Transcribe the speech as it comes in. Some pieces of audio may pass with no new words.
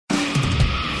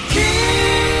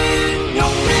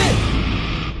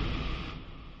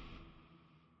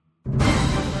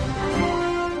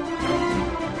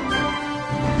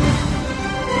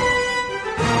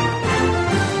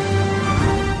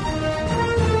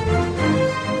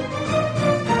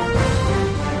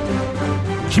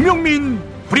김용민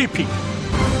브리핑.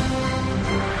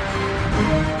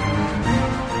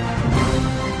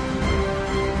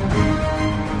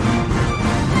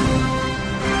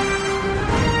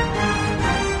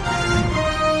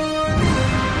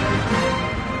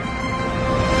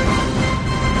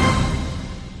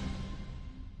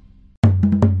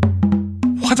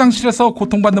 화장실에서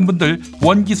고통받는 분들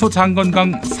원기소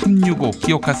장건강 365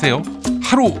 기억하세요.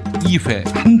 하루 2회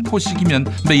한 포씩이면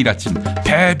매일 아침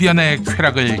배변의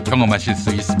쾌락을 경험하실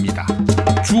수 있습니다.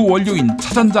 주 원료인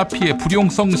차전자 피의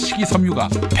불용성 식이섬유가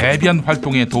배변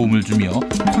활동에 도움을 주며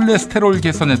콜레스테롤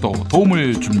개선에도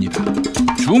도움을 줍니다.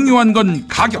 중요한 건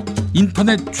가격.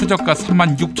 인터넷 최저가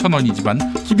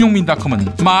 36,000원이지만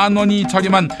김용민닷컴은 만원이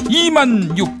저렴한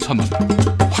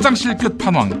 26,000원. 화장실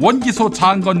끝판왕 원기소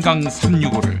장건강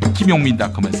 365를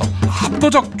김용민닷컴에서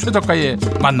압도적 최저가에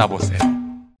만나보세요.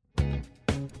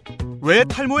 왜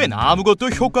탈모엔 아무것도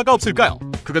효과가 없을까요?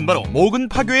 그건 바로 모근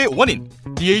파괴의 원인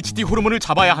DHT 호르몬을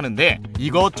잡아야 하는데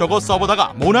이것저것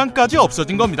써보다가 모낭까지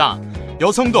없어진 겁니다.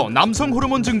 여성도 남성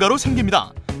호르몬 증가로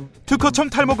생깁니다.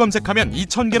 특허청 탈모 검색하면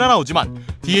 2,000개나 나오지만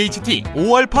DHT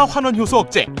 5알파 환원 효소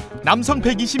억제, 남성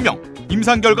 120명,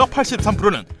 임상 결과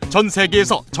 83%는 전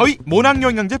세계에서 저희 모낭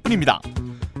영양제뿐입니다.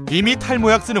 이미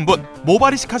탈모약 쓰는 분,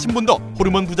 모발 이식하신 분도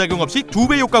호르몬 부작용 없이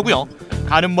 2배 효과고요.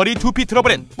 가는 머리 두피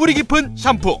트러블엔 뿌리 깊은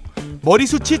샴푸,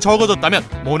 머리숱이 적어졌다면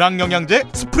모낭 영양제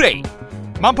스프레이,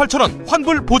 18,000원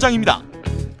환불 보장입니다.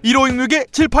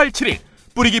 1566-7871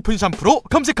 뿌리 깊은 샴푸로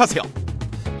검색하세요.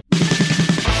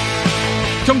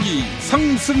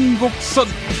 경기상승곡선.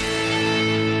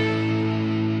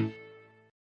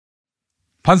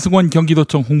 반승원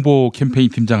경기도청 홍보 캠페인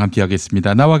팀장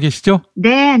함께하겠습니다. 나와 계시죠?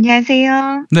 네,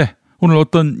 안녕하세요. 네, 오늘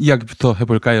어떤 이야기부터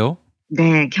해볼까요?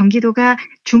 네, 경기도가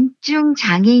중증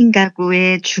장애인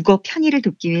가구의 주거 편의를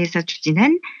돕기 위해서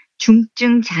추진한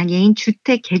중증 장애인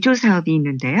주택 개조 사업이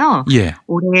있는데요. 예.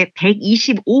 올해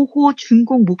 125호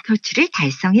준공 목표치를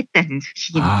달성했다는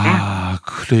소식입니다. 아,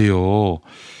 그래요.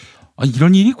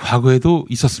 이런 일이 과거에도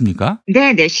있었습니까?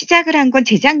 네, 시작을 한 건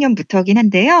재작년부터긴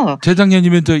한데요.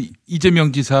 재작년이면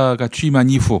이재명 지사가 취임한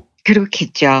이후.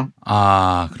 그렇겠죠.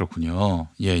 아, 그렇군요.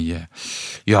 예.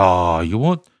 야,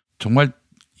 이거 정말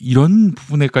이런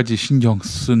부분에까지 신경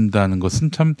쓴다는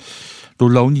것은 참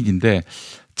놀라운 일인데,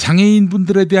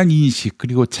 장애인분들에 대한 인식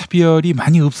그리고 차별이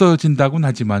많이 없어진다고는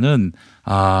하지만은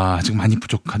아직 많이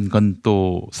부족한 건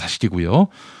또 사실이고요.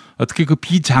 특히 그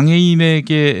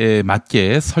비장애인에게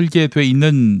맞게 설계되어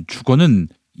있는 주거는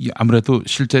아무래도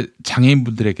실제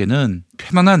장애인분들에게는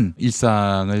편안한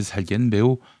일상을 살기엔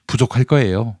매우 부족할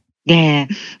거예요. 네.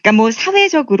 그러니까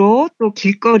사회적으로 또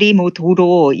길거리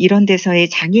도로 이런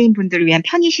데서의 장애인분들을 위한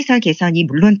편의시설 개선이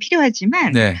물론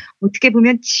필요하지만 네. 어떻게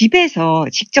보면 집에서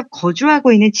직접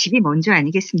거주하고 있는 집이 먼저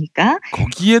아니겠습니까?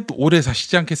 거기에 또 오래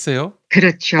사시지 않겠어요?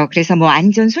 그렇죠. 그래서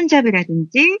안전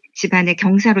손잡이라든지 집안에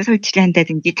경사로 설치를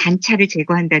한다든지 단차를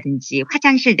제거한다든지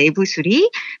화장실 내부 수리,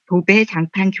 도배,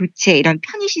 장판 교체 이런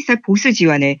편의시설 보수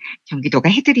지원을 경기도가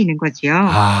해드리는 거죠.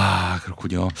 아,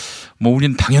 그렇군요.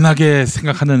 우리는 당연하게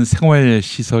생각하는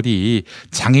생활시설이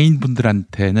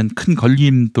장애인분들한테는 큰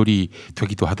걸림돌이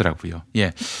되기도 하더라고요.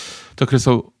 예.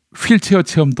 그래서 휠체어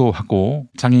체험도 하고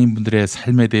장애인분들의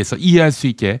삶에 대해서 이해할 수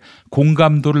있게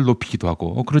공감도를 높이기도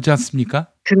하고 그러지 않습니까?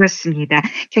 그렇습니다.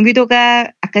 경기도가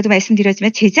아까도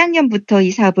말씀드렸지만 재작년부터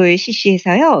이 사업을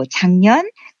실시해서요. 작년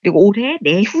그리고 올해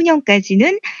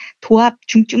내후년까지는 도합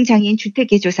중증장애인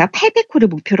주택개조사 800호를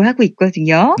목표로 하고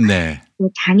있거든요. 네.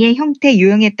 장애 형태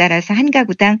유형에 따라서 한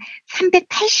가구당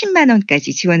 380만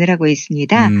원까지 지원을 하고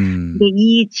있습니다. 근데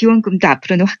이 지원금도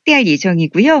앞으로는 확대할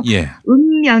예정이고요. 예.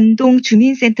 읍면동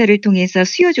주민센터를 통해서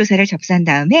수요 조사를 접수한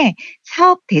다음에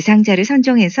사업 대상자를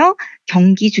선정해서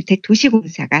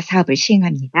경기주택도시공사가 사업을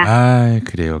시행합니다. 아,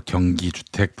 그래요.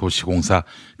 경기주택도시공사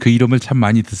그 이름을 참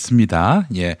많이 듣습니다.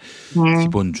 예. 네.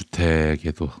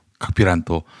 기본주택에도 각별한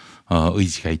또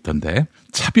의지가 있던데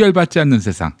차별받지 않는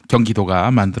세상 경기도가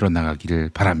만들어 나가기를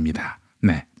바랍니다.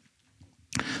 네.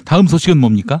 다음 소식은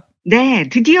뭡니까? 네,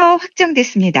 드디어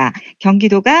확정됐습니다.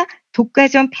 경기도가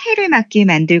독과점 폐를 막기 위해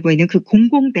만들고 있는 그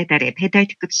공공배달의 배달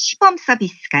특급 시범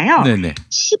서비스가요. 네네.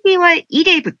 12월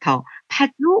 1일부터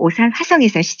파주, 오산,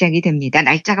 화성에서 시작이 됩니다.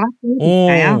 날짜가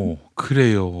확정됐어요. 오,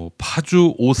 그래요.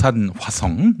 파주, 오산,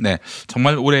 화성. 네,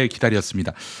 정말 오래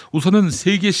기다렸습니다. 우선은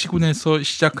 3개 시군에서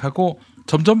시작하고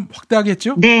점점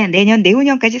확대하겠죠? 네, 내년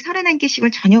내후년까지 31개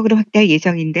시군 전역으로 확대할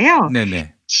예정인데요.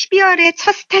 네네. 12월에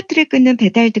첫 스타트를 끊는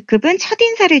배달 특급은 첫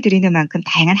인사를 드리는 만큼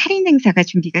다양한 할인 행사가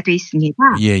준비가 돼 있습니다.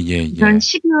 예. 이번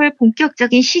 12월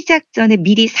본격적인 시작 전에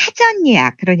미리 사전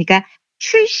예약, 그러니까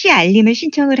출시 알림을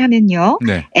신청을 하면요.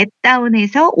 네. 앱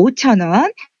다운해서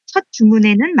 5,000원, 첫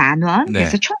주문에는 10,000원, 네.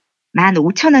 그래서 총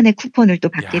 15,000원의 쿠폰을 또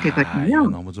받게 되거든요. 이거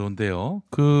너무 좋은데요.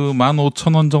 그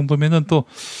 15,000원 정도면은 또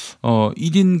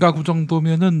 1인 가구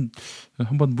정도면은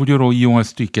한번 무료로 이용할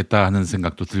수도 있겠다 하는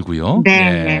생각도 들고요.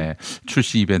 네.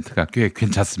 출시 이벤트가 꽤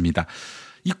괜찮습니다.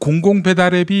 이 공공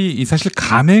배달 앱이 사실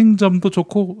가맹점도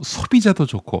좋고 소비자도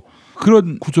좋고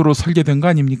그런 구조로 설계된 거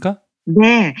아닙니까?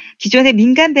 네. 기존의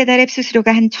민간 배달앱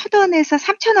수수료가 한 1,000원에서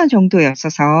 3,000원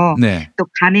정도였어서 네. 또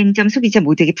가맹점 소비자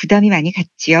모두에게 부담이 많이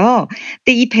갔지요.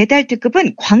 근데 이 배달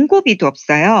특급은 광고비도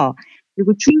없어요.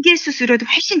 그리고 중개 수수료도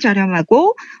훨씬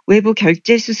저렴하고 외부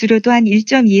결제 수수료도 한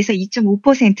 1.2에서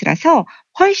 2.5%라서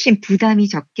훨씬 부담이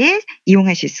적게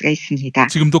이용하실 수가 있습니다.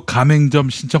 지금도 가맹점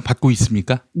신청 받고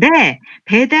있습니까? 네.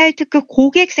 배달 특급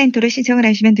고객센터로 신청을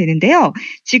하시면 되는데요.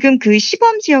 지금 그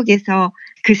시범 지역에서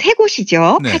그 세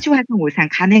곳이죠. 네. 파주, 화성, 오산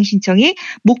가맹 신청이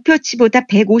목표치보다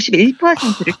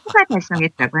 151%를 추가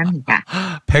달성했다고 합니다.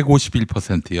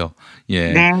 151%요.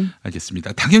 예. 네.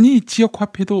 알겠습니다. 당연히 지역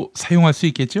화폐도 사용할 수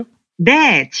있겠죠?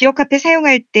 네. 지역 화폐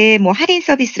사용할 때 뭐 할인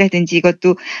서비스라든지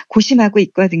이것도 고심하고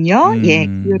있거든요. 예.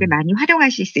 기회를 많이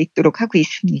활용하실 수 있도록 하고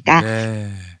있습니다.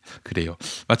 네. 그래요.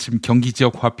 마침 경기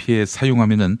지역 화폐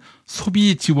사용하면은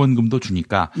소비 지원금도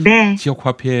주니까 네. 지역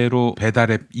화폐로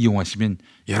배달앱 이용하시면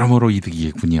여러모로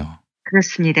이득이겠군요.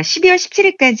 그렇습니다. 12월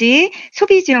 17일까지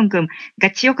소비지원금,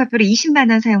 그러니까 지역화폐로 20만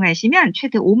원 사용하시면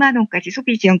최대 5만 원까지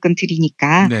소비지원금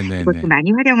드리니까 네네네. 그것도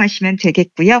많이 활용하시면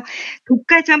되겠고요.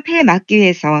 독과점 폐해 막기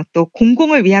위해서 또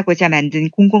공공을 위하고자 만든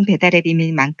공공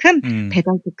배달앱인 만큼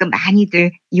배달 특급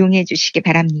많이들 이용해 주시기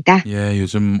바랍니다. 예,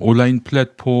 요즘 온라인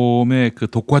플랫폼의 그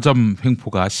독과점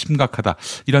횡포가 심각하다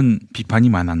이런 비판이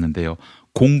많았는데요.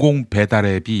 공공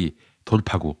배달앱이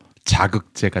돌파구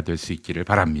자극제가 될 수 있기를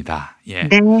바랍니다. 예.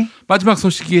 네. 마지막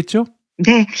소식이겠죠?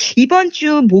 네. 이번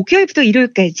주 목요일부터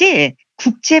일요일까지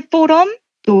국제 포럼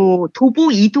또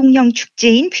도보 이동형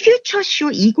축제인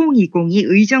퓨처쇼 2020이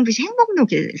의정부시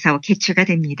행복록에서 개최가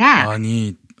됩니다.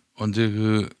 아니, 언제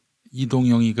그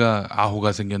이동형이가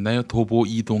아호가 생겼나요? 도보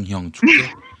이동형 축제?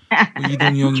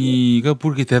 이동형이가 뭐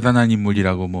그렇게 대단한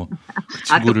인물이라고 뭐 그 또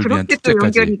친구를 위한 그렇게 또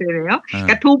축제까지. 연결이 되네요.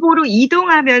 그러니까 도보로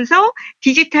이동하면서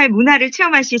디지털 문화를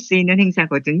체험하실 수 있는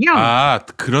행사거든요. 아,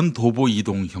 그런 도보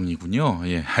이동형이군요.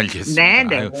 예, 알겠습니다.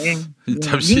 네. 아유, 네.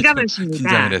 잠시 민감하십니다.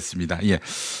 긴장을 했습니다. 예.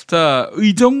 자,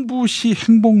 의정부시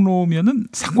행복로면은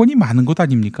상권이 많은 곳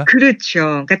아닙니까? 그렇죠.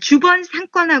 그러니까 주번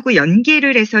상권하고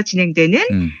연계를 해서 진행되는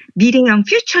미래형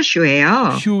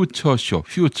퓨처쇼예요.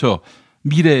 퓨처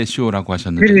미래쇼라고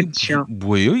하셨는데 그렇죠.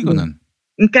 뭐예요, 이거는?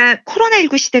 그러니까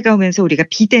코로나19 시대가 오면서 우리가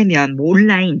비대면, 뭐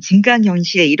온라인,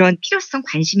 증강현실에 이런 필요성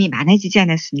관심이 많아지지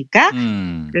않았습니까?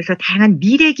 그래서 다양한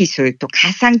미래 기술 또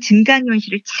가상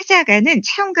증강현실을 찾아가는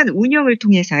체험관 운영을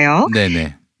통해서요.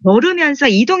 네네. 걸으면서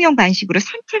이동형 방식으로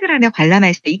산책을 하며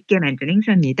관람할 수 있게 만든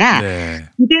행사입니다. 네.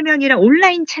 비대면이랑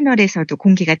온라인 채널에서도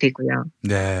공개가 되고요.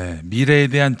 네. 미래에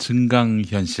대한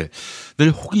증강현실.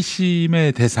 늘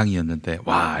호기심의 대상이었는데,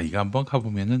 와, 이거 한번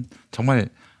가보면은 정말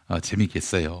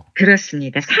재밌겠어요.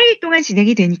 그렇습니다. 4일 동안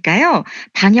진행이 되니까요.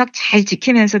 방역 잘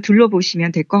지키면서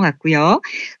둘러보시면 될 것 같고요.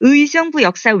 의정부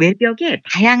역사 외벽에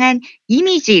다양한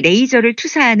이미지, 레이저를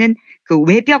투사하는 그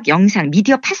외벽 영상,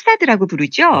 미디어 파사드라고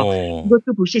부르죠.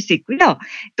 이것도 보실 수 있고요.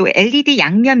 또 LED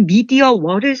양면 미디어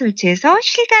월을 설치해서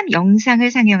실감 영상을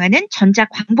상영하는 전자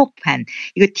광복판,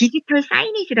 이거 디지털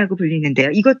사이니지라고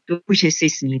불리는데요. 이것도 보실 수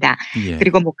있습니다. 예.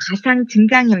 그리고 뭐 가상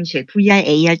증강현실, VR,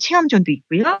 AR 체험존도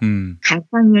있고요.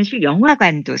 가상현실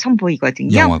영화관도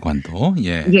선보이거든요. 영화관도.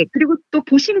 예. 예. 그리고 또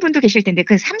보신 분도 계실 텐데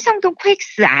그 삼성동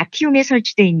코엑스 아티움에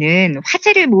설치되어 있는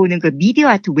화제를 모으는 그 미디어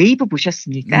아트 웨이브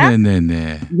보셨습니까?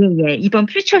 네네네. 예. 이번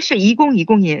퓨처쇼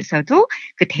 2020에서도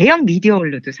그 대형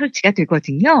미디어홀로도 설치가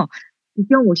되거든요.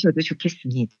 구경 오셔도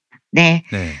좋겠습니다. 네.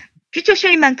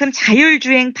 퓨처쇼인 만큼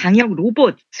자율주행 방역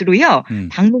로봇으로요.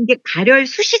 방문객 발열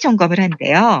수시 점검을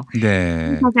한대요. 네.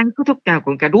 행사장 소독도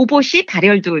하고, 그러니까 로봇이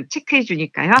발열도 체크해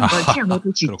주니까요. 한번 체험해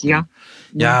보시지요.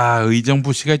 야,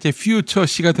 의정부시가 이제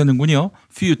퓨처시가 되는군요.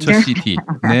 퓨처시티.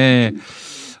 네.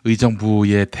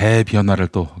 의정부의 대변화를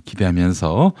또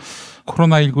기대하면서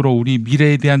코로나19로 우리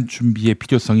미래에 대한 준비의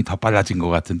필요성이 더 빨라진 것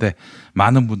같은데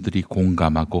많은 분들이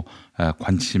공감하고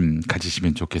관심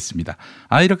가지시면 좋겠습니다.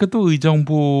 이렇게 또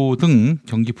의정부 등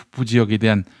경기 북부 지역에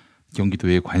대한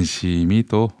경기도의 관심이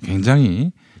또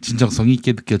굉장히 진정성이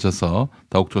있게 느껴져서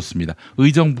더욱 좋습니다.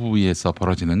 의정부에서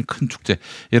벌어지는 큰 축제,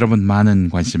 여러분 많은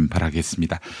관심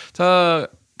바라겠습니다. 자,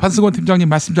 판승원 팀장님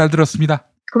말씀 잘 들었습니다.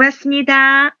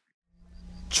 고맙습니다.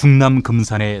 충남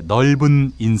금산의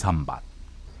넓은 인삼밭,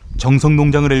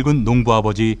 정성농장을 일군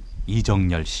농부아버지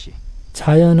이정열 씨.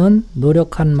 자연은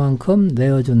노력한 만큼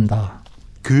내어준다.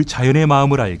 그 자연의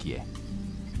마음을 알기에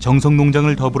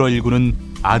정성농장을 더불어 일구는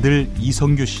아들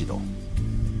이성규 씨도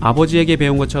아버지에게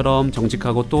배운 것처럼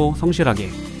정직하고 또 성실하게.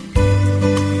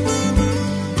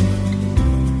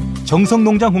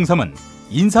 정성농장 홍삼은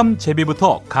인삼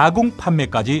재배부터 가공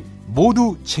판매까지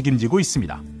모두 책임지고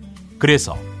있습니다.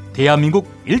 그래서 대한민국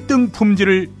 1등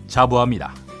품질을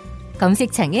자부합니다.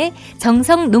 검색창에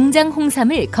정성농장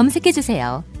홍삼을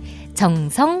검색해주세요.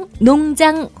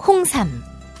 정성농장 홍삼.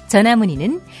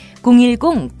 전화문의는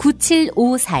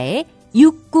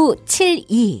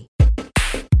 010-9754-6972.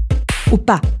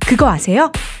 오빠, 그거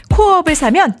아세요? 코어업을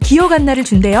사면 기억 안나를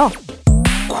준대요.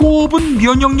 코어업은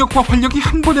면역력과 활력이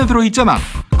한 번에 들어있잖아.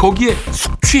 거기에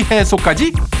숙취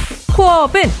해소까지?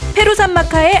 코어업은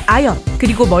페루산마카의 아연,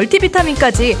 그리고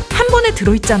멀티비타민까지 한 번에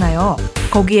들어있잖아요.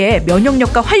 거기에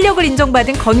면역력과 활력을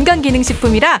인정받은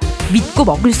건강기능식품이라 믿고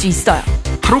먹을 수 있어요.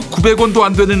 하루 900원도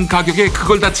안 되는 가격에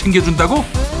그걸 다 챙겨준다고?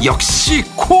 역시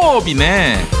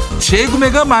코어업이네.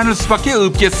 재구매가 많을 수밖에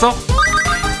없겠어.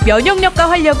 면역력과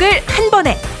활력을 한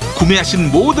번에.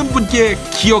 구매하신 모든 분께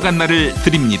기억 안나를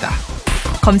드립니다.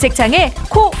 검색창에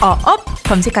코어업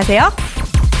검색하세요.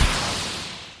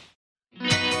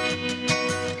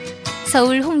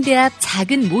 서울 홍대 앞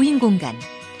작은 모임 공간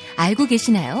알고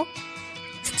계시나요?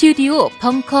 스튜디오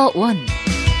벙커원.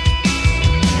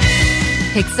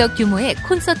 100석 규모의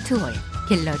콘서트홀,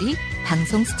 갤러리,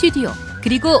 방송 스튜디오,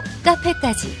 그리고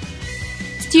카페까지.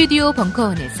 스튜디오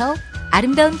벙커원에서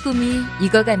아름다운 꿈이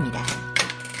익어갑니다.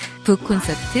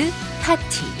 북콘서트,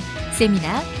 파티,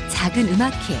 세미나, 작은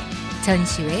음악회,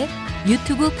 전시회,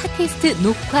 유튜브 팟캐스트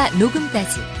녹화,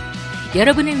 녹음까지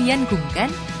여러분을 위한 공간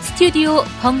스튜디오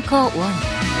벙커원.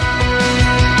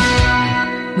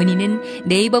 문의는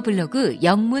네이버 블로그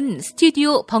영문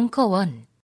스튜디오 벙커원.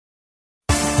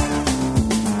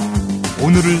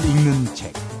 오늘을 읽는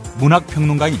책,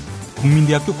 문학평론가인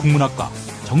국민대학교 국문학과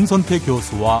정선태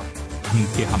교수와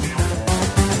함께합니다.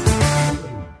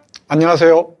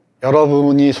 안녕하세요.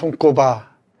 여러분이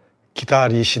손꼽아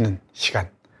기다리시는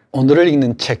시간, 오늘을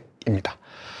읽는 책입니다.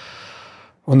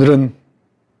 오늘은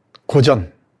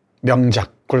고전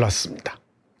명작 골랐습니다.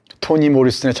 토니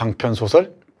모리슨의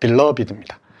장편소설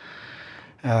빌러비드입니다.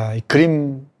 이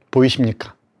그림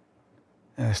보이십니까?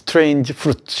 스트레인지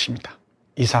프루트입니다.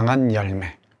 이상한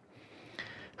열매.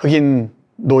 흑인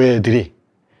노예들이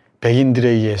백인들에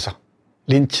의해서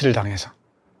린치를 당해서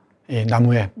이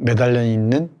나무에 매달려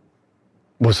있는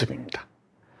모습입니다.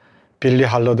 빌리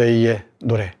할러데이의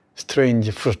노래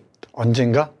스트레인지 프루트,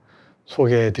 언젠가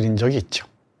소개해드린 적이 있죠.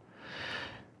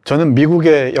 저는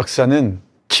미국의 역사는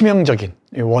치명적인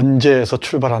원죄에서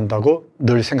출발한다고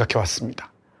늘 생각해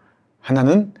왔습니다.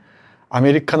 하나는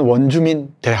아메리칸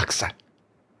원주민 대학살,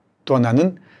 또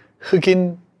하나는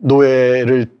흑인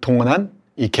노예를 동원한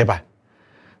이 개발,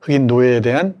 흑인 노예에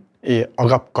대한 이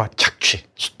억압과 착취,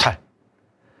 수탈,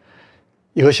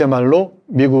 이것이야말로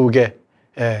미국의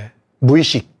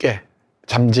무의식에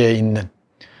잠재해 있는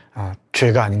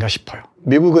죄가 아닌가 싶어요.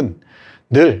 미국은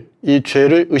늘 이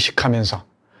죄를 의식하면서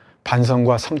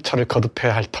반성과 성찰을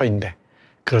거듭해야 할 터인데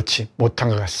그렇지 못한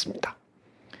것 같습니다.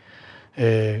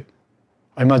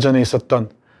 얼마 전에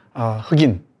있었던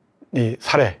흑인 이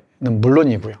살해는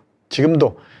물론이고요.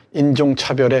 지금도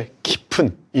인종차별의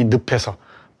깊은 이 늪에서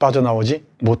빠져나오지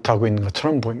못하고 있는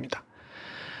것처럼 보입니다.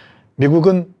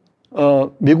 미국은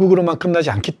미국으로만 끝나지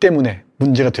않기 때문에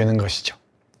문제가 되는 것이죠.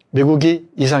 미국이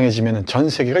이상해지면 전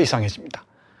세계가 이상해집니다.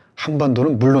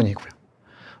 한반도는 물론이고요.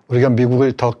 우리가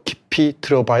미국을 더 깊이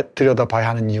들여다봐야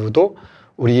하는 이유도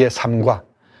우리의 삶과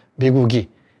미국이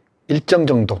일정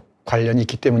정도 관련이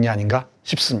있기 때문이 아닌가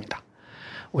싶습니다.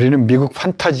 우리는 미국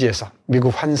판타지에서,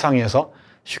 미국 환상에서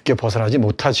쉽게 벗어나지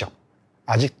못하죠.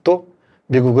 아직도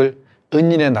미국을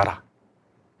은인의 나라,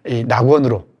 이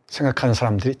낙원으로 생각하는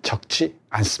사람들이 적지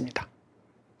않습니다.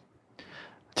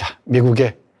 자,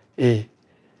 미국의 이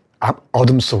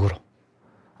어둠 속으로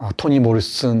토니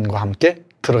모리슨과 함께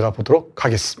들어가 보도록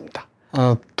하겠습니다.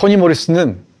 토니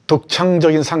모리슨은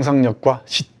독창적인 상상력과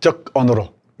시적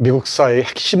언어로 미국 사회의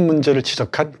핵심 문제를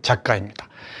지적한 작가입니다.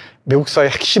 미국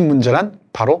사회의 핵심 문제란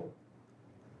바로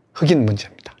흑인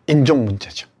문제입니다. 인종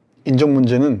문제죠. 인종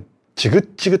문제는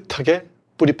지긋지긋하게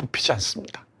뿌리 뽑히지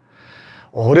않습니다.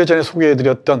 오래전에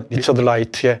소개해드렸던 리처드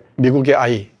라이트의 미국의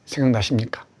아이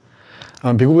생각나십니까?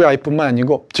 미국의 아이뿐만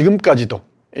아니고 지금까지도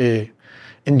이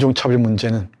인종차별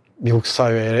문제는 미국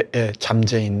사회에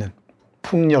잠재해 있는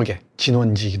폭력의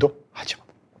진원지이기도 하죠.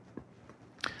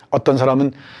 어떤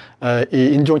사람은 이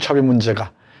인종차별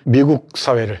문제가 미국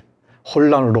사회를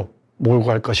혼란으로 몰고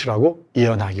갈 것이라고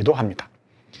예언하기도 합니다.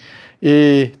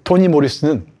 이 토니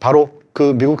모리슨은 바로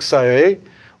그 미국 사회의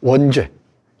원죄,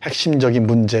 핵심적인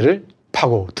문제를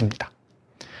파고듭니다.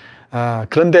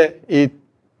 그런데 이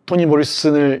토니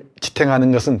모리슨을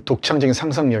지탱하는 것은 독창적인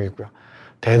상상력이고요.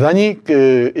 대단히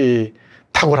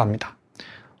탁월합니다.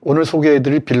 오늘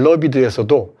소개해드릴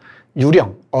빌러비드에서도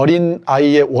유령, 어린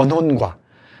아이의 원혼과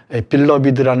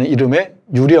빌러비드라는 이름의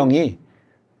유령이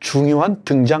중요한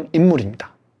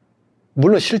등장인물입니다.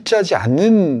 물론 실제하지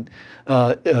않는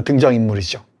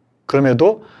등장인물이죠.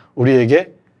 그럼에도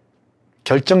우리에게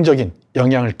결정적인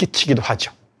영향을 끼치기도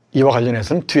하죠. 이와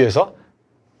관련해서는 뒤에서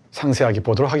상세하게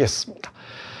보도록 하겠습니다.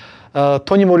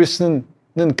 토니 모리슨은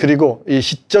그리고 이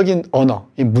시적인 언어,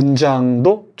 이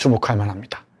문장도 주목할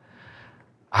만합니다.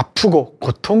 아프고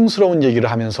고통스러운 얘기를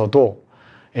하면서도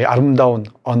아름다운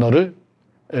언어를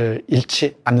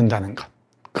잃지 않는다는 것.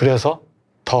 그래서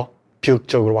더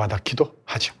비극적으로 와닿기도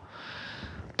하죠.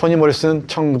 토니 모리슨은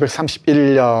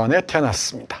 1931년에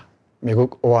태어났습니다.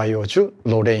 미국 오하이오주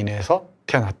로레인에서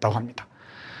태어났다고 합니다.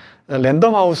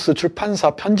 랜덤하우스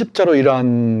출판사 편집자로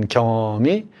일한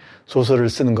경험이 소설을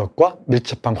쓰는 것과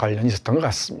밀접한 관련이 있었던 것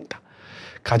같습니다.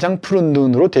 가장 푸른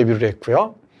눈으로 데뷔를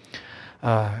했고요.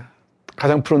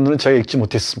 가장 푸른 눈은 제가 읽지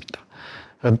못했습니다.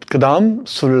 그 다음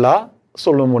술라,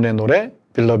 솔로몬의 노래,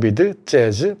 빌러비드,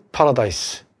 재즈,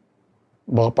 파라다이스.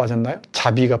 뭐가 빠졌나요?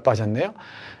 자비가 빠졌네요.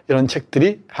 이런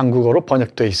책들이 한국어로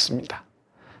번역되어 있습니다.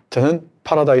 저는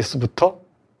파라다이스부터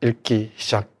읽기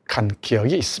시작한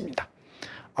기억이 있습니다.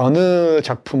 어느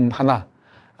작품 하나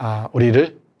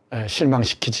우리를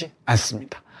실망시키지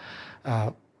않습니다.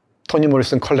 토니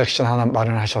모리슨 컬렉션 하나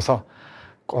마련하셔서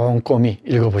꼼꼼히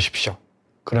읽어보십시오.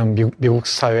 그럼 미국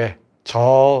사회의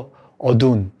저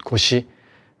어두운 곳이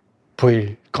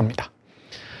보일 겁니다.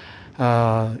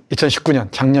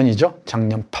 2019년 작년이죠.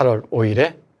 작년 8월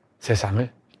 5일에 세상을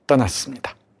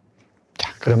떠났습니다.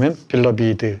 자, 그러면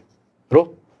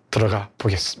빌러비드로 들어가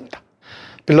보겠습니다.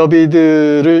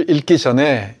 빌러비드를 읽기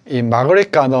전에 이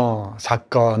마거렛 가너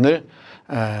사건을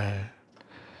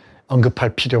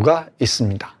언급할 필요가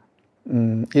있습니다.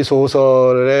 이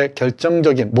소설의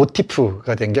결정적인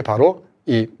모티프가 된 게 바로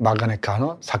이 마거렛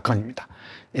가너 사건입니다.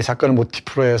 이 사건을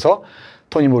모티프로 해서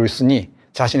토니 모리슨이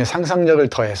자신의 상상력을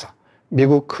더해서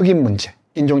미국 흑인 문제,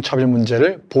 인종차별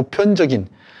문제를 보편적인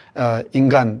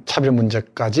인간 차별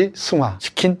문제까지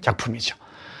승화시킨 작품이죠.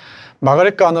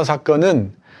 마거렛 가너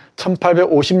사건은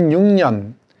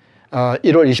 1856년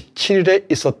 1월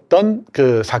 27일에 있었던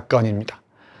그 사건입니다.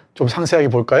 좀 상세하게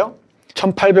볼까요?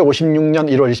 1856년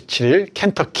 1월 27일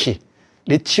켄터키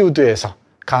리치우드에서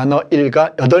가너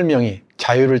일가 8명이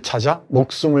자유를 찾아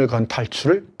목숨을 건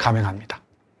탈출을 감행합니다.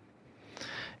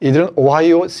 이들은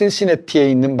오하이오 신시내티에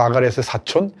있는 마가렛의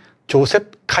사촌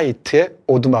조셉 카이트의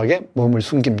오두막에 몸을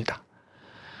숨깁니다.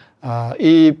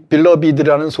 이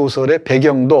빌러비드라는 소설의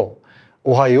배경도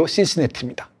오하이오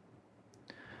신시내티입니다.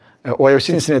 오하이오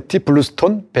신시내티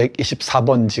블루스톤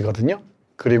 124번지거든요.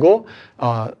 그리고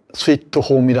스위트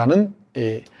홈이라는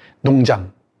이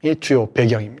농장이 주요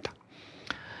배경입니다.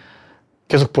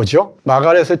 계속 보죠.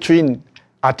 마가렛의 주인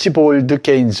아치볼드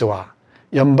게인즈와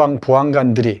연방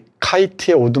보안관들이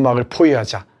카이트의 오두막을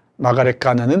포위하자 마가렛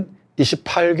가너는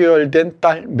 28개월 된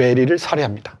딸 메리를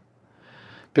살해합니다.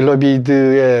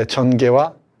 빌러비드의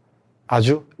전개와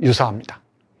아주 유사합니다.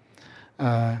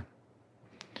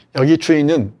 여기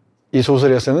주인은 이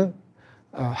소설에서는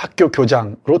학교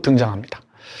교장으로 등장합니다.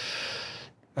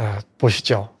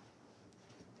 보시죠.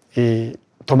 이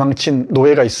도망친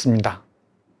노예가 있습니다.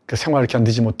 그 생활을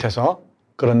견디지 못해서.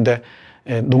 그런데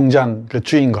농장 그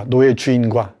주인과 노예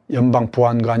주인과 연방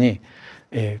보안관이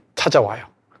찾아와요.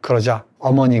 그러자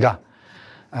어머니가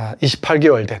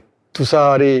 28개월 된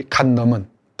 2살이 갓 넘은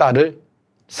딸을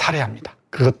살해합니다.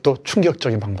 그것도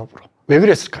충격적인 방법으로. 왜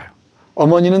그랬을까요?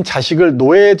 어머니는 자식을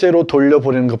노예제로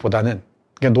돌려보내는 것보다는,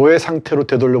 노예 상태로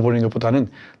되돌려보내는 것보다는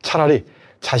차라리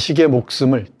자식의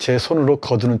목숨을 제 손으로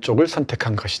거두는 쪽을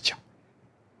선택한 것이죠.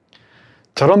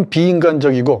 저런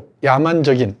비인간적이고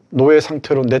야만적인 노예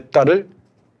상태로 내 딸을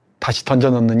다시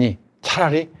던져넣느니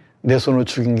차라리 내 손으로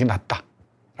죽인 게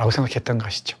낫다라고 생각했던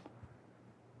것이죠.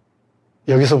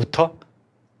 여기서부터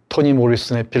토니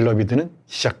모리슨의 빌러비드는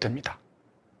시작됩니다.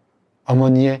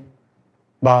 어머니의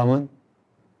마음은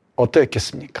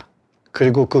어떠했겠습니까?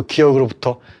 그리고 그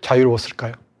기억으로부터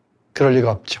자유로웠을까요? 그럴 리가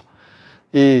없죠.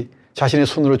 이 자신의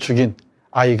손으로 죽인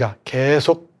아이가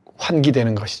계속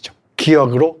환기되는 것이죠.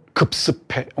 기억으로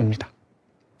급습해 옵니다.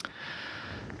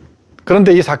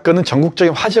 그런데 이 사건은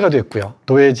전국적인 화제가 됐고요.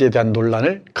 노예제에 대한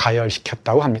논란을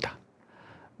가열시켰다고 합니다.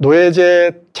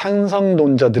 노예제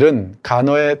찬성론자들은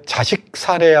가너의 자식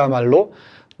살해야말로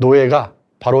노예가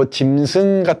바로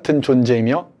짐승 같은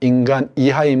존재이며 인간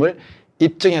이하임을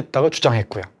입증했다고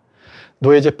주장했고요.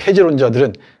 노예제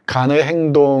폐지론자들은 가너의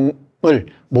행동을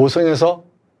모성에서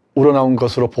우러나온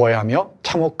것으로 보아야 하며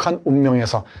참혹한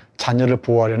운명에서 자녀를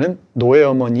보호하려는 노예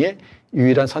어머니의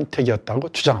유일한 선택이었다고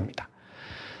주장합니다.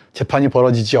 재판이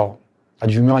벌어지죠.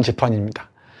 아주 유명한 재판입니다.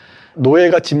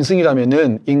 노예가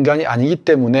짐승이라면은 인간이 아니기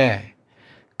때문에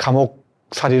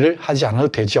감옥살이를 하지 않아도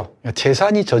되죠.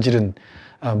 재산이 저지른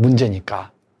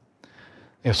문제니까.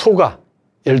 소가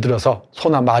예를 들어서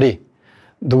소나 말이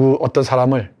어떤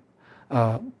사람을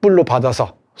뿔로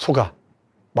받아서, 소가,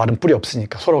 말은 뿔이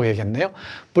없으니까 소라고 얘기했네요.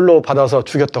 뿔로 받아서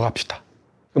죽였다고 합시다.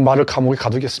 그 말을 감옥에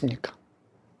가두겠습니까?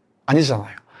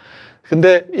 아니잖아요.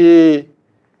 근데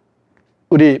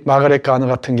우리 마가렛 가너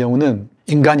같은 경우는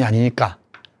인간이 아니니까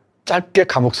짧게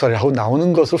감옥살이를 하고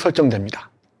나오는 것으로 설정됩니다.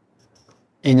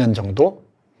 2년 정도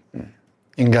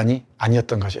인간이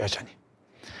아니었던 거죠, 여전히.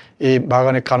 이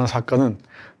마가렛 가너 사건은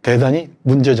대단히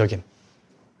문제적인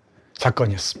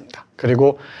사건이었습니다.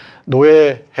 그리고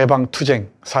노예 해방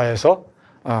투쟁사에서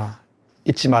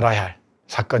잊지 말아야 할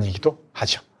사건이기도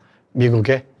하죠.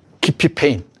 미국의 깊이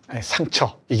패인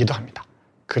상처이기도 합니다.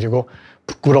 그리고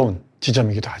부끄러운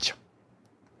지점이기도 하죠.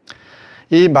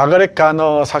 이 마가렛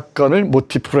가너 사건을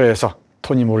모티프로 해서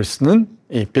토니 모리슨은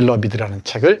이 빌러비드라는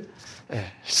책을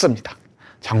씁니다.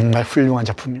 정말 훌륭한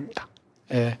작품입니다.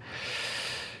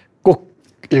 꼭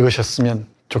읽으셨으면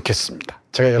좋겠습니다.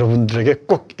 제가 여러분들에게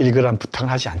꼭 읽으라는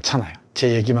부탁을 하지 않잖아요.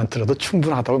 제 얘기만 들어도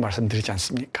충분하다고 말씀드리지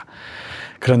않습니까?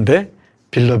 그런데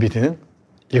빌러비드는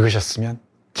읽으셨으면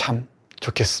참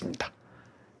좋겠습니다.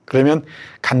 그러면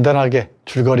간단하게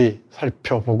줄거리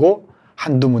살펴보고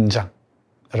한두 문장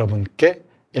여러분께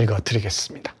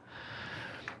읽어드리겠습니다.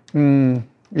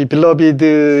 이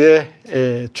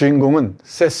빌러비드의 주인공은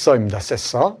세서입니다.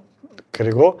 세서.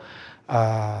 그리고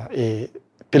이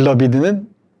빌러비드는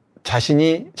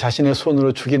자신의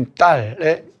손으로 죽인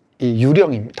딸의 이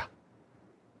유령입니다.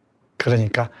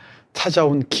 그러니까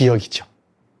찾아온 기억이죠.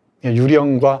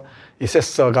 유령과 이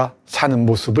세서가 사는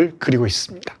모습을 그리고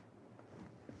있습니다.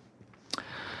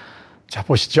 자,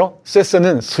 보시죠.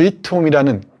 세서는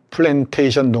스위트홈이라는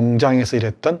플랜테이션 농장에서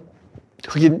일했던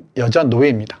흑인 여자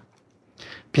노예입니다.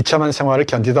 비참한 생활을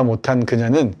견디다 못한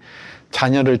그녀는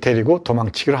자녀를 데리고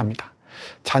도망치기로 합니다.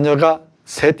 자녀가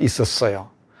셋 있었어요.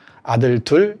 아들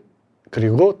둘,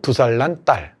 그리고 2살 난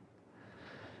딸,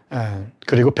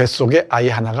 그리고 뱃속에 아이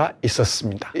하나가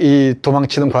있었습니다. 이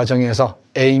도망치는 과정에서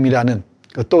에임이라는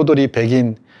그 또돌이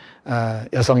백인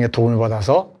여성의 도움을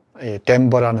받아서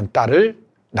덴버라는 딸을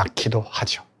낳기도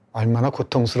하죠. 얼마나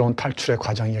고통스러운 탈출의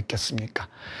과정이었겠습니까?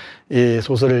 이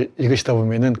소설을 읽으시다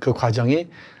보면은 그 과정이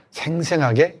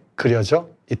생생하게 그려져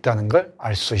있다는 걸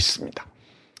알 수 있습니다.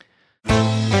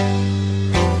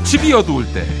 집이 어두울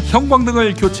때,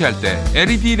 형광등을 교체할 때,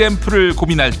 LED 램프를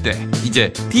고민할 때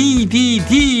이제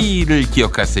DDD를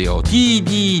기억하세요.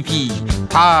 DDD,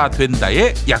 다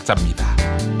된다의 약자입니다.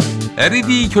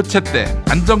 LED 교체 때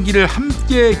안전기를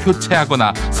함께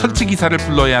교체하거나 설치기사를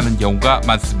불러야 하는 경우가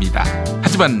많습니다.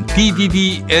 하지만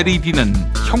DDD LED는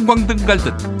형광등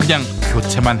갈듯 그냥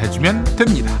교체만 해주면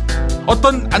됩니다.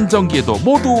 어떤 안전기에도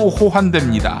모두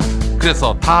호환됩니다.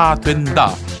 그래서 다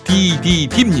된다,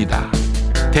 DDD입니다.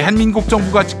 대한민국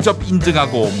정부가 직접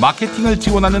인증하고 마케팅을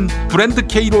지원하는 브랜드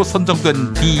K로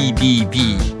선정된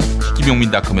DDD.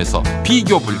 김용민닷컴에서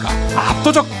비교 불가,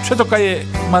 압도적 최저가에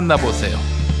만나보세요.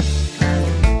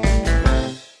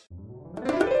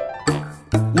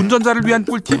 운전자를 위한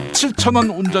꿀팁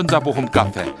 7,000원 운전자 보험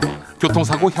카페.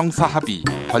 교통사고 형사 합의,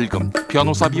 벌금,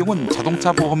 변호사 비용은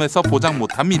자동차 보험에서 보장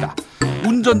못합니다.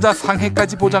 운전자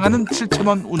상해까지 보장하는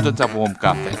 7,000원 운전자 보험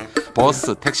카페.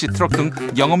 버스, 택시, 트럭 등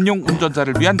영업용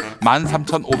운전자를 위한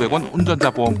 13,500원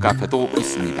운전자 보험 카페도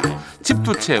있습니다. 집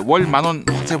두 채 월 10,000원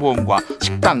화재보험과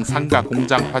식당, 상가,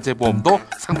 공장 화재보험도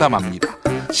상담합니다.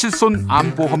 실손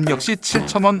암보험 역시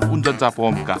 7,000원 운전자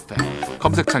보험 카페.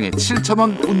 검색창에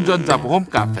 7,000원 운전자 보험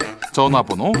카페.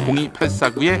 전화번호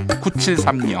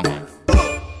 02849-9730.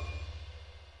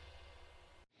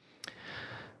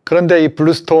 그런데 이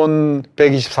블루스톤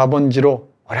 124번지로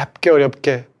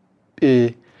어렵게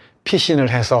이 피신을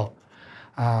해서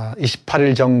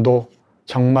 28일 정도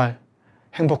정말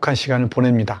행복한 시간을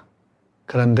보냅니다.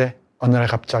 그런데 어느 날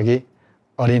갑자기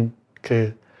어린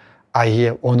그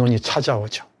아이의 원혼이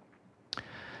찾아오죠.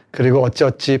 그리고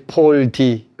어찌어찌 폴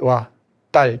D와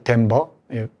딸 덴버,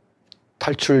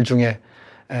 탈출 중에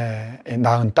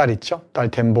낳은 딸 있죠. 딸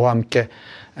덴버와 함께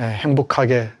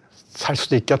행복하게 살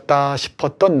수도 있겠다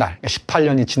싶었던 날,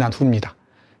 18년이 지난 후입니다.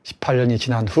 18년이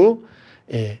지난 후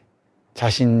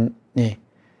자신이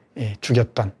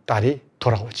죽였던 딸이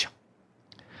돌아오죠.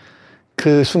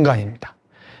 그 순간입니다.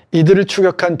 이들을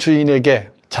추격한 주인에게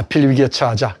잡힐 위기에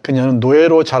처하자 그녀는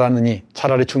노예로 자라느니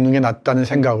차라리 죽는 게 낫다는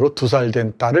생각으로 2살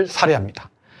된 딸을 살해합니다.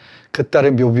 그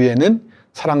딸의 묘비에는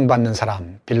사랑받는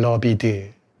사람,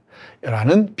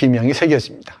 빌러비드라는 비명이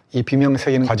새겨집니다. 이 비명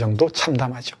새기는 과정도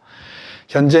참담하죠.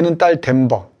 현재는 딸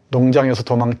덴버, 농장에서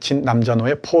도망친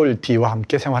남자노예 폴 D와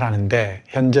함께 생활하는데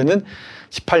현재는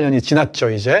 18년이 지났죠.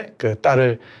 이제 그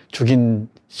딸을 죽인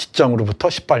시점으로부터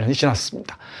 18년이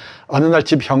지났습니다. 어느 날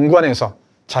집 현관에서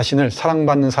자신을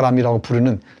사랑받는 사람이라고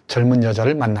부르는 젊은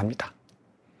여자를 만납니다.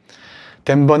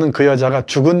 덴버는 그 여자가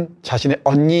죽은 자신의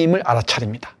언니임을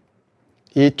알아차립니다.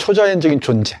 이 초자연적인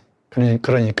존재,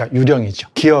 그러니까 유령이죠.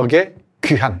 기억의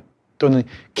귀환 또는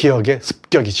기억의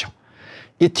습격이죠.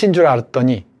 잊힌 줄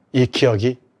알았더니 이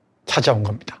기억이 찾아온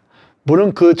겁니다.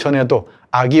 물론 그 전에도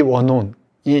아기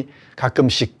원혼이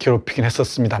가끔씩 괴롭히긴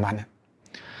했었습니다만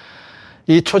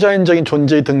이 초자연적인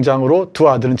존재의 등장으로 두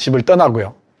아들은 집을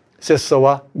떠나고요.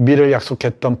 세서와 미래를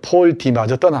약속했던 폴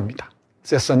D마저 떠납니다.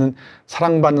 세서는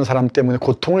사랑받는 사람 때문에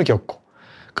고통을 겪고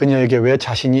그녀에게 왜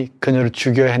자신이 그녀를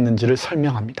죽여야 했는지를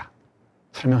설명합니다.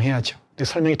 설명해야죠. 근데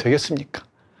설명이 되겠습니까?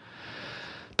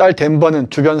 딸 덴버는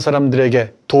주변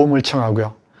사람들에게 도움을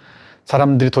청하고요.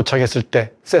 사람들이 도착했을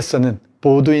때 세서는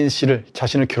보드윈 씨를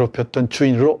자신을 괴롭혔던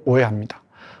주인으로 오해합니다.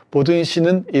 보드윈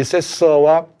씨는 이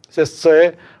세서와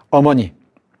세서의 어머니,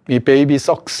 이 베이비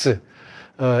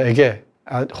석스에게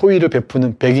호의를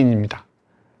베푸는 백인입니다.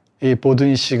 이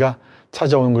보드윈 씨가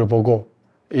찾아오는 걸 보고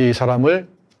이 사람을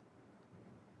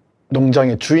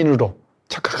농장의 주인으로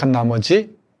착각한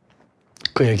나머지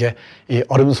그에게 이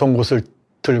얼음 송곳을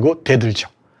들고 대들죠.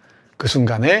 그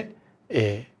순간에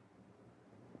이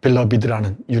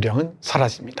빌러비드라는 유령은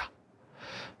사라집니다.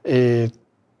 이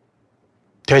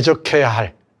대적해야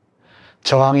할,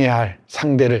 저항해야 할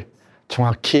상대를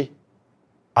정확히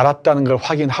알았다는 걸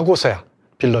확인하고서야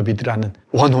빌러비드라는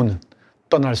원혼은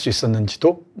떠날 수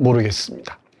있었는지도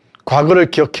모르겠습니다.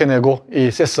 과거를 기억해내고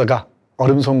이 세서가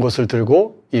얼음 송곳을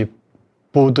들고 이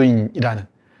보드윈이라는,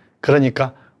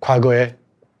 그러니까 과거의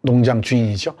농장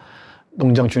주인이죠.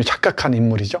 농장 주인이 착각한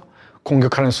인물이죠.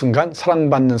 공격하는 순간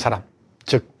사랑받는 사람,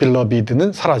 즉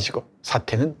빌러비드는 사라지고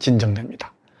사태는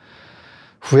진정됩니다.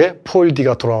 후에 폴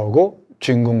D가 돌아오고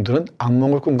주인공들은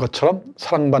악몽을 꾼 것처럼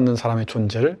사랑받는 사람의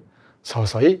존재를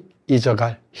서서히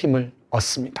잊어갈 힘을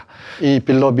얻습니다. 이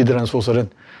빌러비드라는 소설은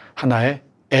하나의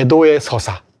애도의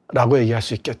서사라고 얘기할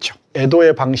수 있겠죠.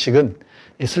 애도의 방식은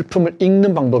이 슬픔을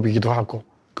읽는 방법이기도 하고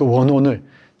그 원혼을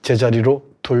제자리로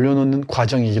돌려놓는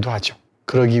과정이기도 하죠.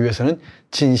 그러기 위해서는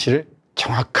진실을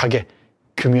정확하게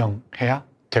규명해야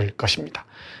될 것입니다.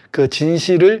 그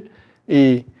진실을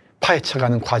이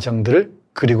파헤쳐가는 과정들을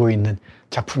그리고 있는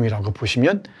작품이라고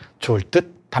보시면 좋을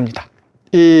듯 합니다.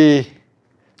 이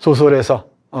소설에서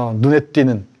눈에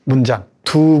띄는 문장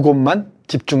두 곳만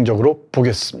집중적으로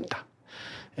보겠습니다.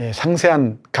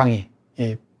 상세한 강의는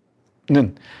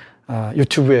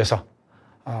유튜브에서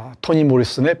토니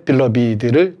모리슨의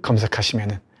빌러비드를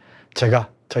검색하시면 제가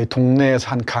저희 동네에서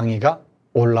한 강의가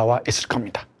올라와 있을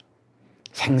겁니다.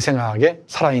 생생하게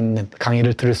살아있는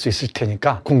강의를 들을 수 있을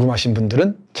테니까 궁금하신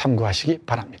분들은 참고하시기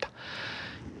바랍니다.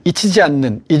 잊히지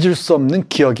않는, 잊을 수 없는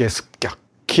기억의 습격.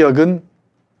 기억은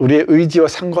우리의 의지와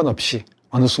상관없이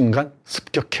어느 순간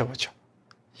습격해오죠.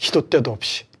 시도 때도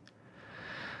없이.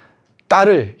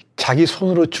 딸을 자기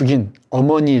손으로 죽인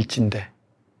어머니일진데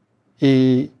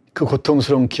그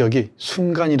고통스러운 기억이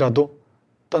순간이라도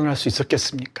떠날 수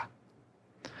있었겠습니까?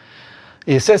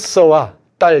 이 세서와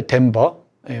딸 덴버,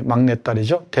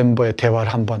 막내딸이죠. 덴버의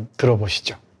대화를 한번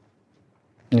들어보시죠.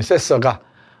 세서가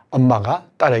엄마가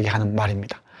딸에게 하는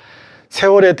말입니다.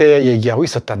 세월에 대해 얘기하고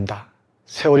있었단다.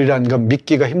 세월이라는 건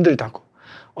믿기가 힘들다고.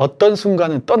 어떤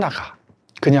순간은 떠나가.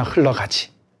 그냥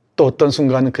흘러가지. 또 어떤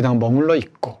순간은 그냥 머물러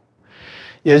있고.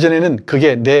 예전에는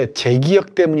그게 내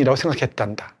재기억 때문이라고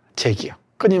생각했단다. 재기억.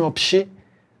 끊임없이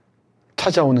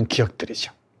찾아오는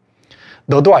기억들이죠.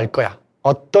 너도 알 거야.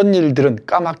 어떤 일들은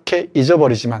까맣게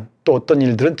잊어버리지만 또 어떤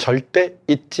일들은 절대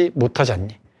잊지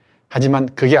못하잖니. 하지만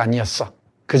그게 아니었어.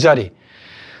 그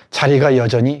자리가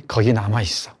여전히 거기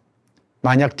남아있어.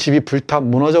 만약 집이 불타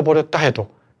무너져 버렸다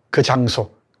해도 그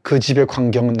장소, 그 집의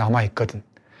광경은 남아있거든.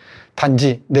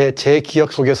 단지 내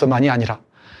재기억 속에서만이 아니라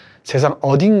세상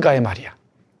어딘가에 말이야.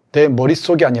 내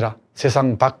머릿속이 아니라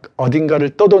세상 밖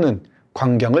어딘가를 떠도는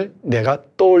광경을 내가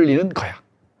떠올리는 거야.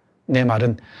 내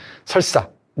말은 설사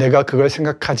내가 그걸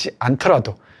생각하지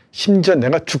않더라도, 심지어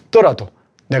내가 죽더라도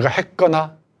내가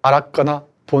했거나 알았거나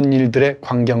본 일들의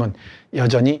광경은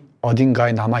여전히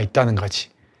어딘가에 남아있다는 거지.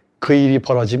 그 일이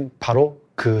벌어진 바로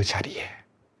그 자리에.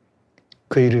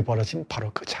 그 일이 벌어진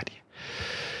바로 그 자리에.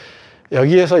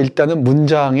 여기에서 일단은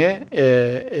문장에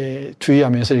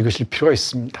주의하면서 읽으실 필요가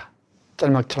있습니다.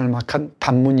 짤막짤막한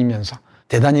단문이면서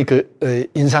대단히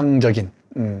인상적인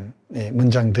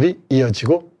문장들이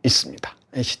이어지고 있습니다.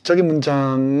 시적인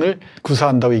문장을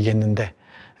구사한다고 얘기했는데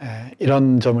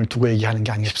이런 점을 두고 얘기하는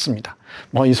게 아닌가 싶습니다.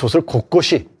 이 소설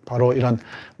곳곳이 바로 이런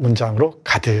문장으로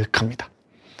가득합니다.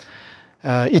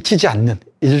 잊히지 않는,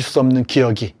 잊을 수 없는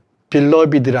기억이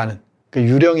빌러비드라는 그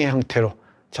유령의 형태로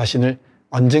자신을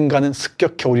언젠가는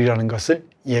습격해 오리라는 것을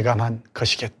예감한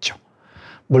것이겠죠.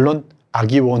 물론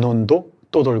악의 원혼도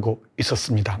떠돌고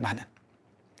있었습니다마는.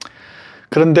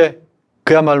 그런데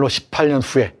그야말로 18년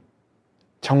후에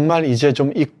정말 이제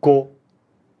좀 잊고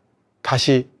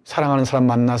다시 사랑하는 사람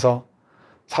만나서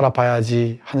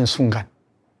살아봐야지 하는 순간,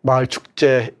 마을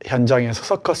축제 현장에서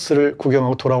서커스를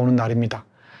구경하고 돌아오는 날입니다.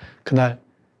 그날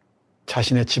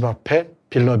자신의 집 앞에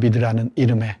빌러비드라는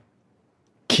이름의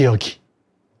기억이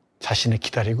자신을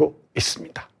기다리고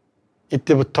있습니다.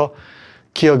 이때부터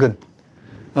기억은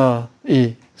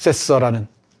이 세서라는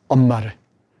엄마를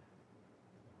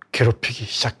괴롭히기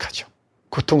시작하죠.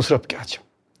 고통스럽게 하죠.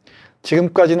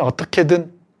 지금까지는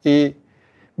어떻게든 이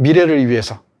미래를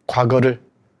위해서 과거를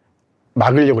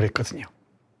막으려고 했거든요.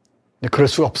 근데 그럴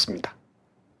수가 없습니다.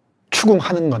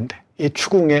 추궁하는 건데 이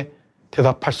추궁에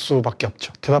대답할 수밖에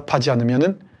없죠. 대답하지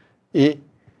않으면은 이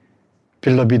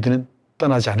빌러비드는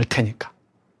떠나지 않을 테니까.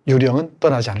 유령은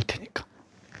떠나지 않을 테니까.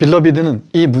 빌러비드는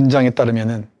이 문장에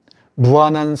따르면은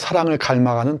무한한 사랑을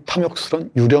갈망하는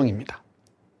탐욕스러운 유령입니다.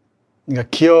 그러니까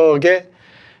기억의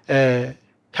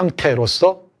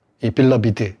형태로서 이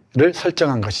빌러비드를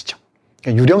설정한 것이죠.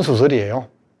 그러니까 유령 소설이에요.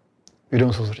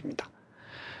 유령 소설입니다.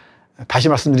 다시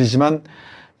말씀드리지만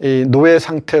이 노예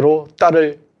상태로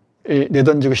딸을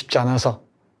내던지고 싶지 않아서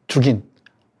죽인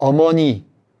어머니와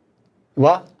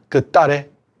그 딸의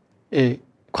이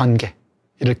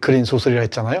관계를 그린 소설이라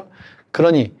했잖아요.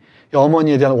 그러니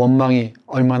어머니에 대한 원망이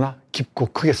얼마나 깊고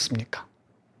크겠습니까?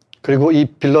 그리고 이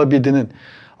빌러비드는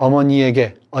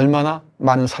어머니에게 얼마나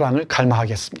많은 사랑을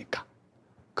갈망하겠습니까?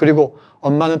 그리고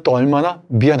엄마는 또 얼마나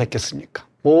미안했겠습니까?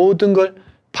 모든 걸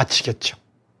바치겠죠.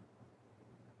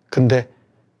 근데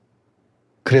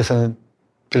그래서는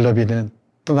빌러비드는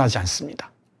떠나지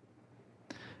않습니다.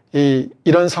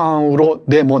 이런 상황으로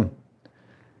내몬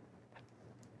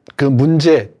그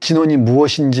문제의 진원이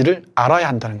무엇인지를 알아야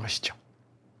한다는 것이죠.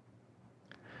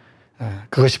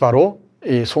 그것이 바로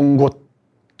이 송곳,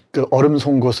 그 얼음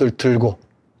송곳을 들고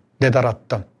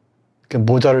내달았던 그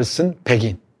모자를 쓴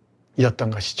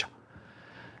백인이었던 것이죠.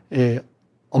 이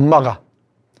엄마가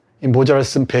이 모자를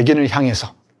쓴 백인을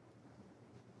향해서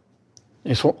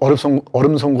이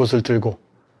얼음 송곳을 들고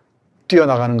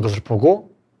뛰어나가는 것을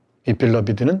보고 이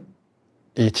빌러비드는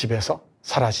이 집에서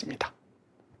사라집니다.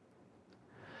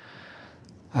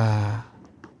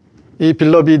 이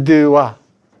빌러비드와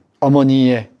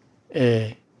어머니의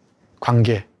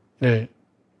관계를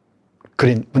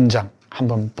그린 문장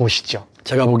한번 보시죠.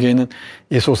 제가 보기에는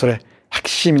이 소설의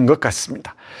핵심인 것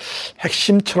같습니다.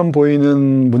 핵심처럼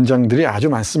보이는 문장들이 아주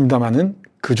많습니다만은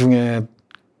그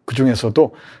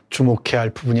중에서도 주목해야 할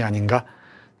부분이 아닌가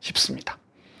싶습니다.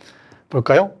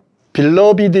 볼까요?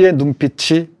 빌러비드의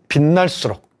눈빛이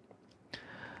빛날수록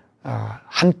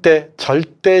한때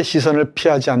절대 시선을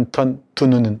피하지 않던 두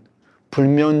눈은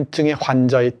불면증의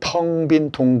환자의 텅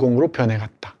빈 동공으로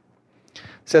변해갔다.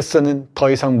 세서는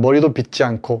더 이상 머리도 빗지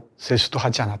않고 세수도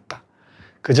하지 않았다.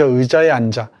 그저 의자에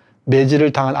앉아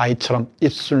매질을 당한 아이처럼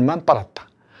입술만 빨았다.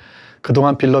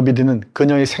 그동안 빌러비드는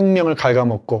그녀의 생명을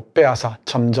갉아먹고 빼앗아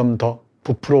점점 더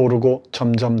부풀어 오르고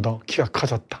점점 더 키가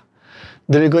커졌다.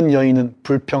 늙은 여인은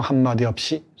불평 한마디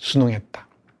없이 순응했다.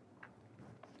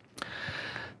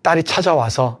 딸이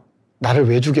찾아와서 나를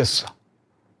왜 죽였어?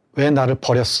 왜 나를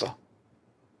버렸어?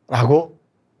 라고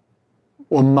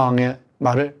원망의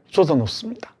말을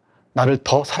쏟아놓습니다. 나를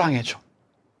더 사랑해줘.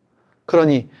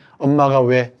 그러니 엄마가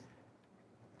왜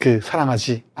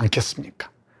사랑하지 않겠습니까?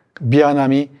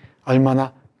 미안함이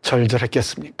얼마나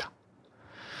절절했겠습니까?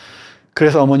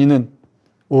 그래서 어머니는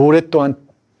오랫동안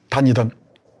다니던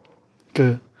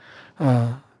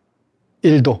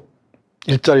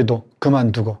일자리도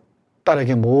그만두고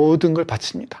딸에게 모든 걸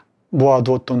바칩니다.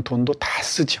 모아두었던 돈도 다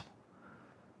쓰죠.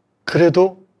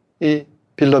 그래도 이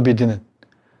빌러비드는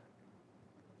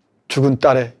죽은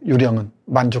딸의 유령은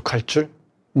만족할 줄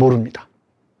모릅니다.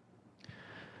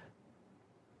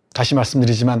 다시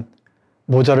말씀드리지만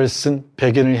모자를 쓴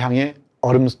백인을 향해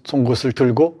얼음 송곳을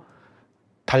들고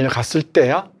달려갔을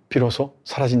때야 비로소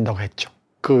사라진다고 했죠.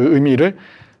 그 의미를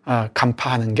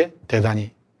간파하는 게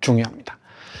대단히 중요합니다.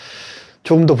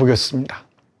 조금 더 보겠습니다.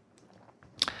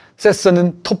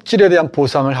 세서는 톱질에 대한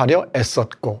보상을 하려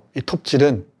애썼고, 이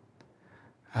톱질은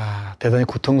대단히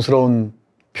고통스러운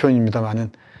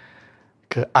표현입니다만은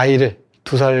그 아이를,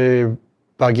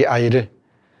 2살박이 아이를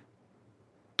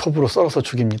톱으로 썰어서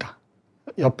죽입니다.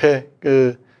 옆에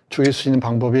죽일 수 있는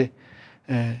방법이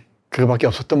그거밖에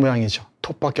없었던 모양이죠.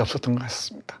 톱밖에 없었던 것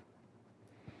같습니다.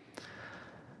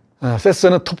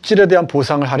 세서는 톱질에 대한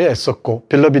보상을 하려 애썼고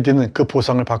빌러비드는 그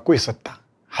보상을 받고 있었다.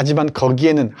 하지만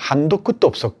거기에는 한도 끝도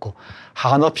없었고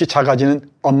한없이 작아지는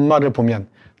엄마를 보면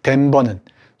덴버는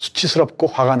수치스럽고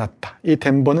화가 났다. 이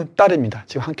덴버는 딸입니다.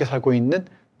 지금 함께 살고 있는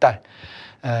딸.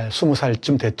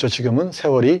 20살쯤 됐죠. 지금은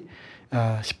세월이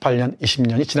 18년,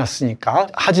 20년이 지났으니까.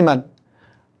 하지만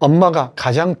엄마가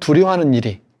가장 두려워하는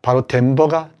일이 바로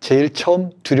덴버가 제일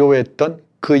처음 두려워했던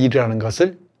그 일이라는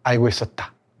것을 알고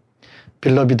있었다.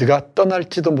 빌러비드가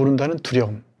떠날지도 모른다는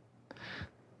두려움.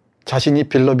 자신이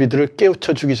빌러비드를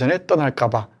깨우쳐 주기 전에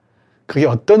떠날까봐 그게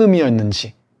어떤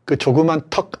의미였는지, 그 조그만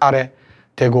턱 아래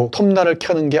대고 톱날을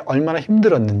켜는 게 얼마나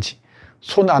힘들었는지,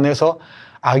 손 안에서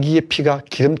아기의 피가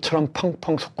기름처럼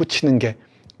펑펑 솟구치는 게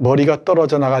머리가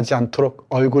떨어져 나가지 않도록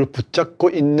얼굴 붙잡고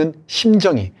있는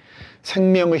심정이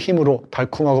생명의 힘으로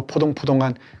달콤하고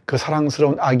포동포동한 그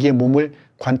사랑스러운 아기의 몸을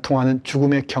관통하는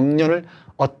죽음의 경련을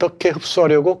어떻게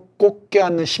흡수하려고 꼭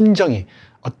껴안는 심정이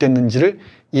어땠는지를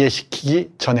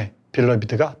이해시키기 전에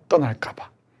빌러비드가 떠날까봐.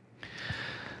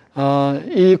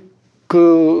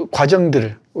 그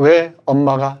과정들을 왜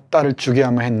엄마가 딸을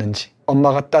죽여야만 했는지,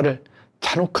 엄마가 딸을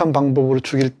잔혹한 방법으로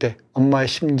죽일 때 엄마의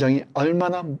심정이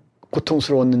얼마나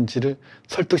고통스러웠는지를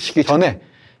설득시키기 전에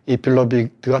이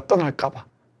빌러비드가 떠날까봐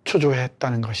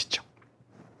초조해했다는 것이죠.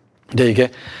 근데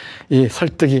이게 이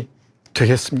설득이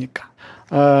되겠습니까?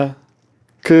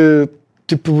 그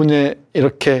뒷부분에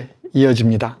이렇게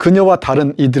이어집니다. 그녀와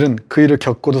다른 이들은 그 일을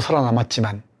겪고도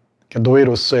살아남았지만,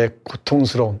 노예로서의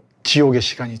고통스러운 지옥의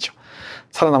시간이죠.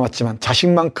 살아남았지만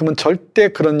자식만큼은 절대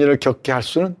그런 일을 겪게 할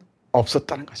수는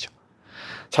없었다는 거죠.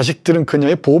 자식들은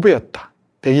그녀의 보배였다.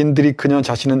 백인들이 그녀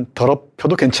자신은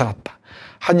더럽혀도 괜찮았다.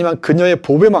 하지만 그녀의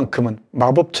보배만큼은,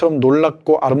 마법처럼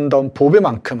놀랍고 아름다운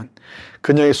보배만큼은,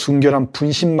 그녀의 순결한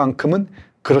분신만큼은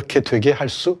그렇게 되게 할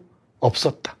수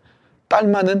없었다.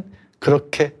 딸만은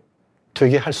그렇게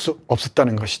되게 할 수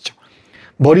없었다는 것이죠.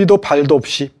 머리도 발도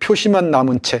없이 표시만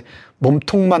남은 채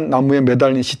몸통만 나무에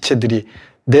매달린 시체들이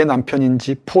내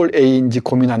남편인지 폴 A인지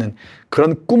고민하는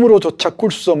그런 꿈으로조차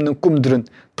꿀 수 없는 꿈들은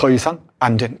더 이상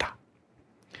안 된다.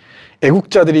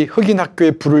 애국자들이 흑인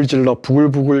학교에 불을 질러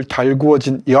부글부글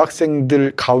달구어진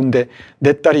여학생들 가운데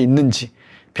내 딸이 있는지,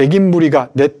 백인 무리가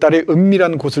내 딸의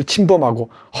은밀한 곳을 침범하고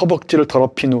허벅지를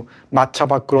더럽힌 후 마차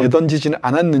밖으로 내던지지는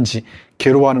않았는지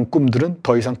괴로워하는 꿈들은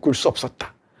더 이상 꿀 수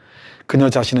없었다. 그녀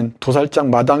자신은 도살장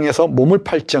마당에서 몸을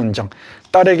팔지언정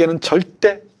딸에게는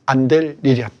절대 안 될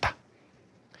일이었다.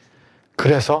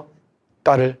 그래서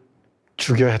딸을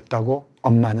죽여야 했다고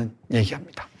엄마는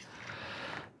얘기합니다.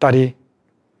 딸이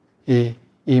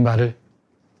이 말을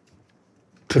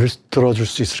들어줄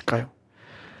수 있을까요?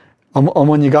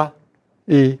 어머니가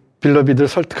이 빌러비드를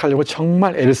설득하려고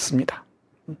정말 애를 씁니다.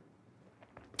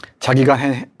 자기가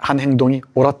한 행동이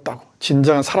옳았다고,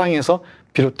 진정한 사랑에서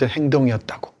비롯된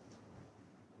행동이었다고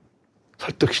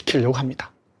설득시키려고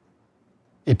합니다.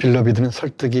 이 빌러비드는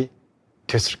설득이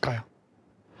됐을까요?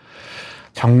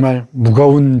 정말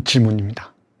무거운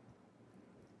질문입니다.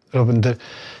 여러분들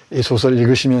이 소설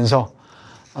읽으시면서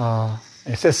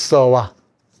세서와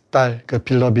딸 그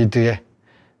빌러비드의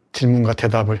질문과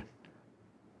대답을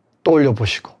떠올려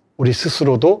보시고 우리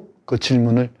스스로도 그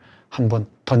질문을 한번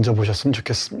던져보셨으면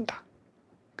좋겠습니다.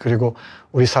 그리고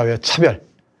우리 사회의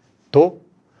차별도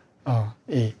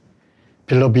이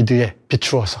빌러비드에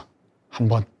비추어서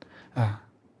한번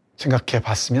생각해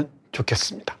봤으면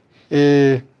좋겠습니다.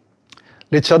 이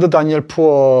리처드 다니엘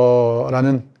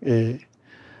푸어라는 이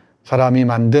사람이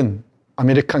만든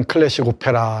아메리칸 클래식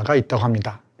오페라가 있다고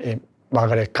합니다. 이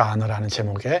마가렛 가너라는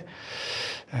제목의,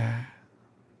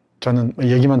 저는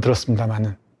얘기만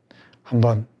들었습니다만은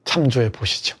한번 참조해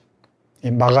보시죠.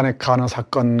 이 마가렛 가너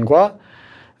사건과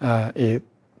이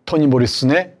토니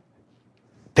모리슨의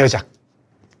대작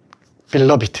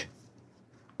빌러비드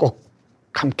꼭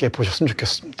함께 보셨으면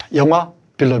좋겠습니다. 영화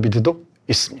빌러비드도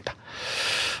있습니다.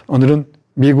 오늘은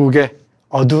미국의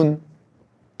어두운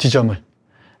지점을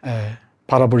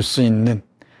바라볼 수 있는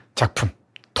작품,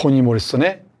 토니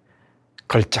모리슨의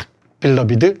걸작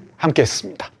빌러비드 함께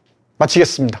했습니다.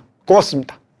 마치겠습니다.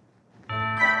 고맙습니다.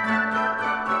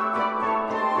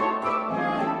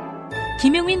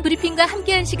 김용민 브리핑과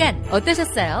함께한 시간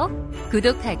어떠셨어요?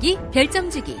 구독하기, 별점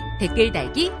주기, 댓글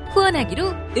달기,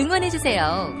 후원하기로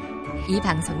응원해주세요. 이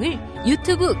방송을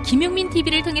유튜브 김용민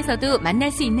TV를 통해서도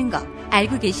만날 수 있는 거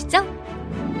알고 계시죠?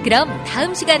 그럼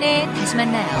다음 시간에 다시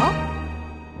만나요.